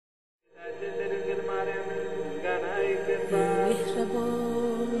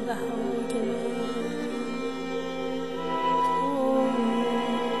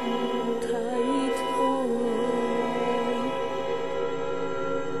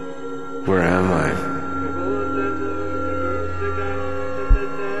Where am I?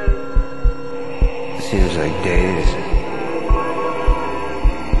 It seems like days.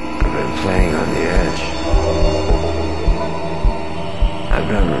 I've been playing on the edge. I've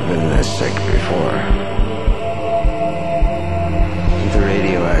never been this sick before. The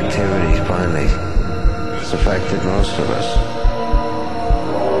radioactivity finally has affected most of us.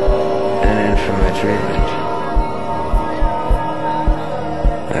 And in for my treatment,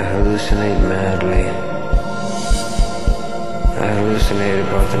 I hallucinate madly. I hallucinate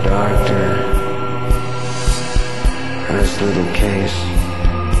about the doctor and his little case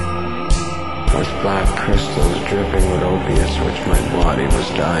with black crystals dripping with opiates which my body was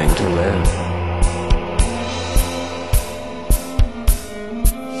dying to live.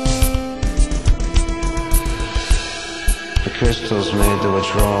 The crystals made the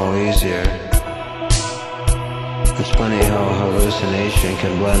withdrawal easier. It's funny how hallucination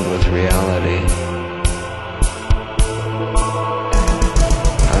can blend with reality.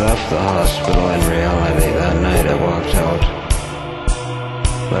 I left the hospital in reality that night. I walked out,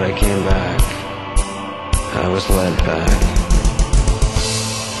 but I came back. I was led back.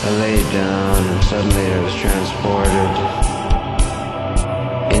 I laid down and suddenly I was transported.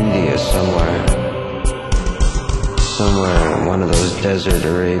 India somewhere in one of those desert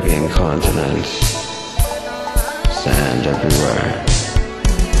Arabian continents. Sand everywhere.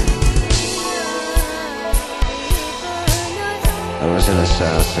 I was an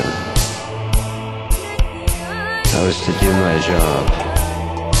assassin. I was to do my job.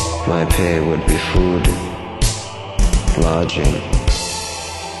 My pay would be food, lodging,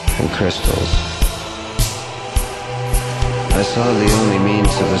 and crystals. I saw the only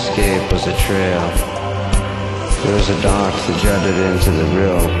means of escape was a trail. There was a dock that jutted into the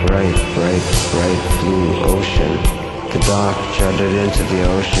real bright blue ocean. The dock jutted into the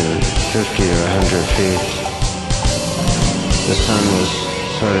ocean 50 or 100 feet. The sun was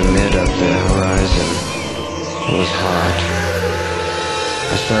sort of mid up the horizon. It was hot.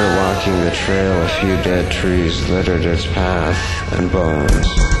 I started walking the trail. A few dead trees littered its path and bones.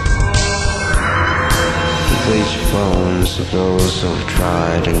 The bleached bones of those who have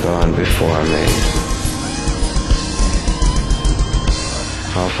tried and gone before me.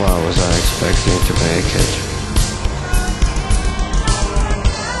 How far was I expecting to make it?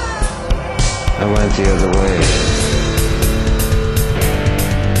 I went the other way.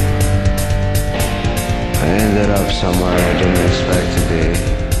 I ended up somewhere I didn't expect to be.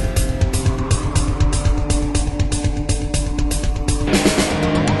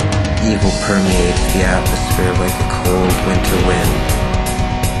 Evil permeates the atmosphere like a cold winter wind.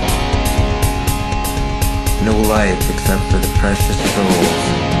 No life except for the precious souls.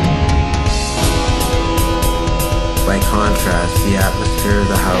 By contrast, the atmosphere of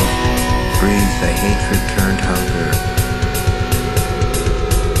the house breathes a hatred-turned hunger.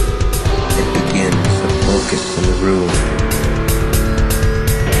 It begins a focus in the room.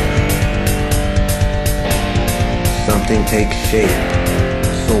 Something takes shape,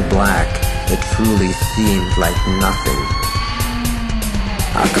 so black it truly seemed like nothing.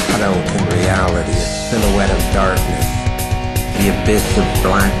 A cutout in reality, a silhouette of darkness. The abyss of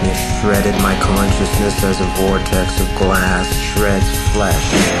blackness shredded my consciousness as a vortex of glass shreds flesh.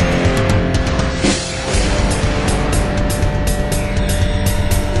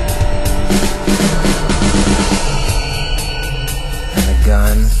 And a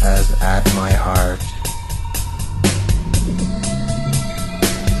gun as at my heart.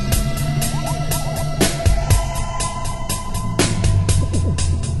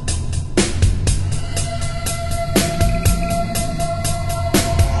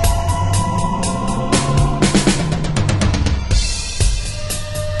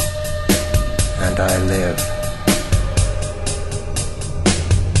 And I live.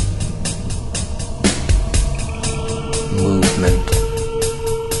 Movement,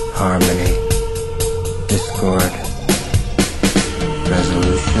 harmony, discord,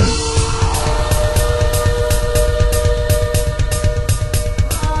 resolution.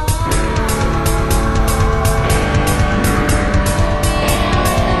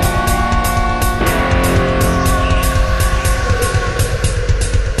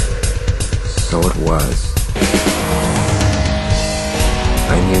 So it was.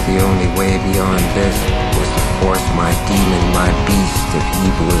 I knew the only way beyond this was to force my demon, my beast of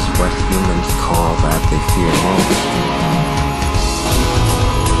evil is what humans call that they fear most.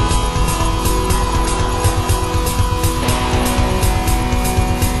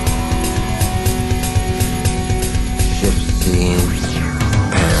 Shift scene,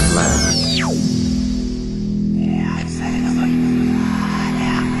 pan left.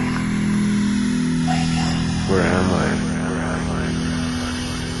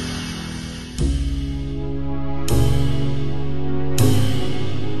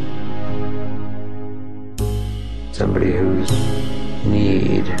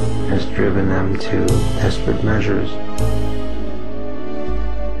 need has driven them to desperate measures.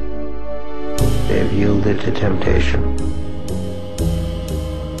 They have yielded to temptation.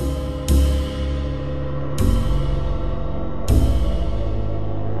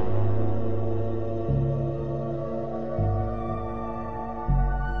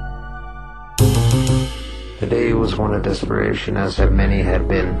 The day was one of desperation, as have many had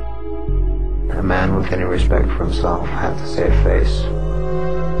been. A man with any respect for himself had to save face.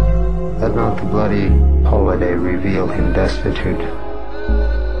 Let not the bloody holiday reveal him destitute.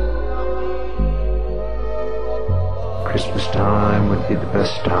 Christmas time would be the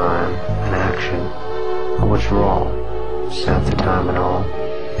best time, an action, on which we're all, Santa time and all.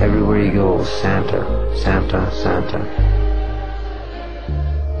 Everywhere you go, Santa, Santa, Santa.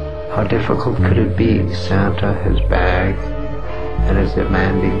 How difficult could it be, Santa, his bag, and his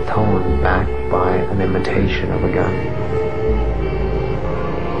demanding tone backed by an imitation of a gun?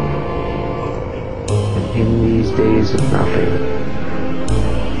 And in these days of nothing,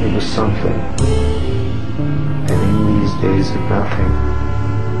 it was something. And in these days of nothing,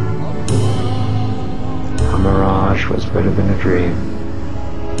 a mirage was better than a dream.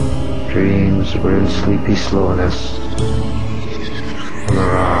 Dreams were in sleepy slowness. A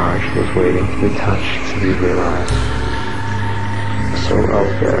mirage was waiting to be touched, to be realized. So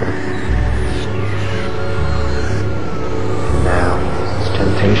out there. And now, it's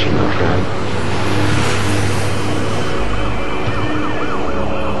temptation, my friend.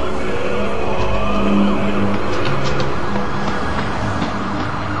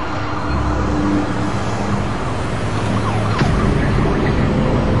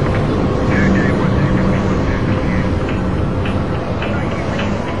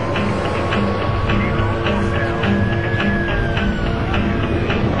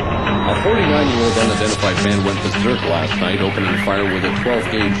 A 49-year-old unidentified man went berserk last night, opening fire with a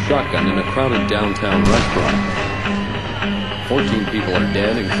 12-gauge shotgun in a crowded downtown restaurant. 14 people are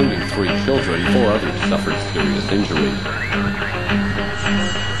dead, including 3 children. 4 others suffered serious injuries.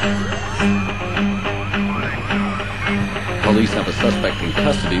 Police have a suspect in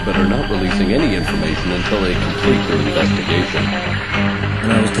custody, but are not releasing any information until they complete their investigation.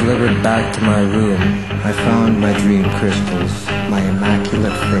 When I was delivered back to my room, I found my dream crystals, my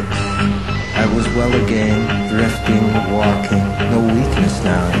immaculate fix. I was well again, drifting, walking, no weakness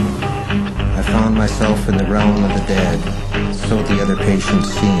now. I found myself in the realm of the dead, so the other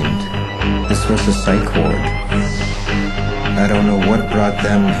patients seemed. This was a psych ward. I don't know what brought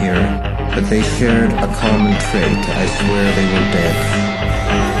them here, but they shared a common trait. I swear they were dead.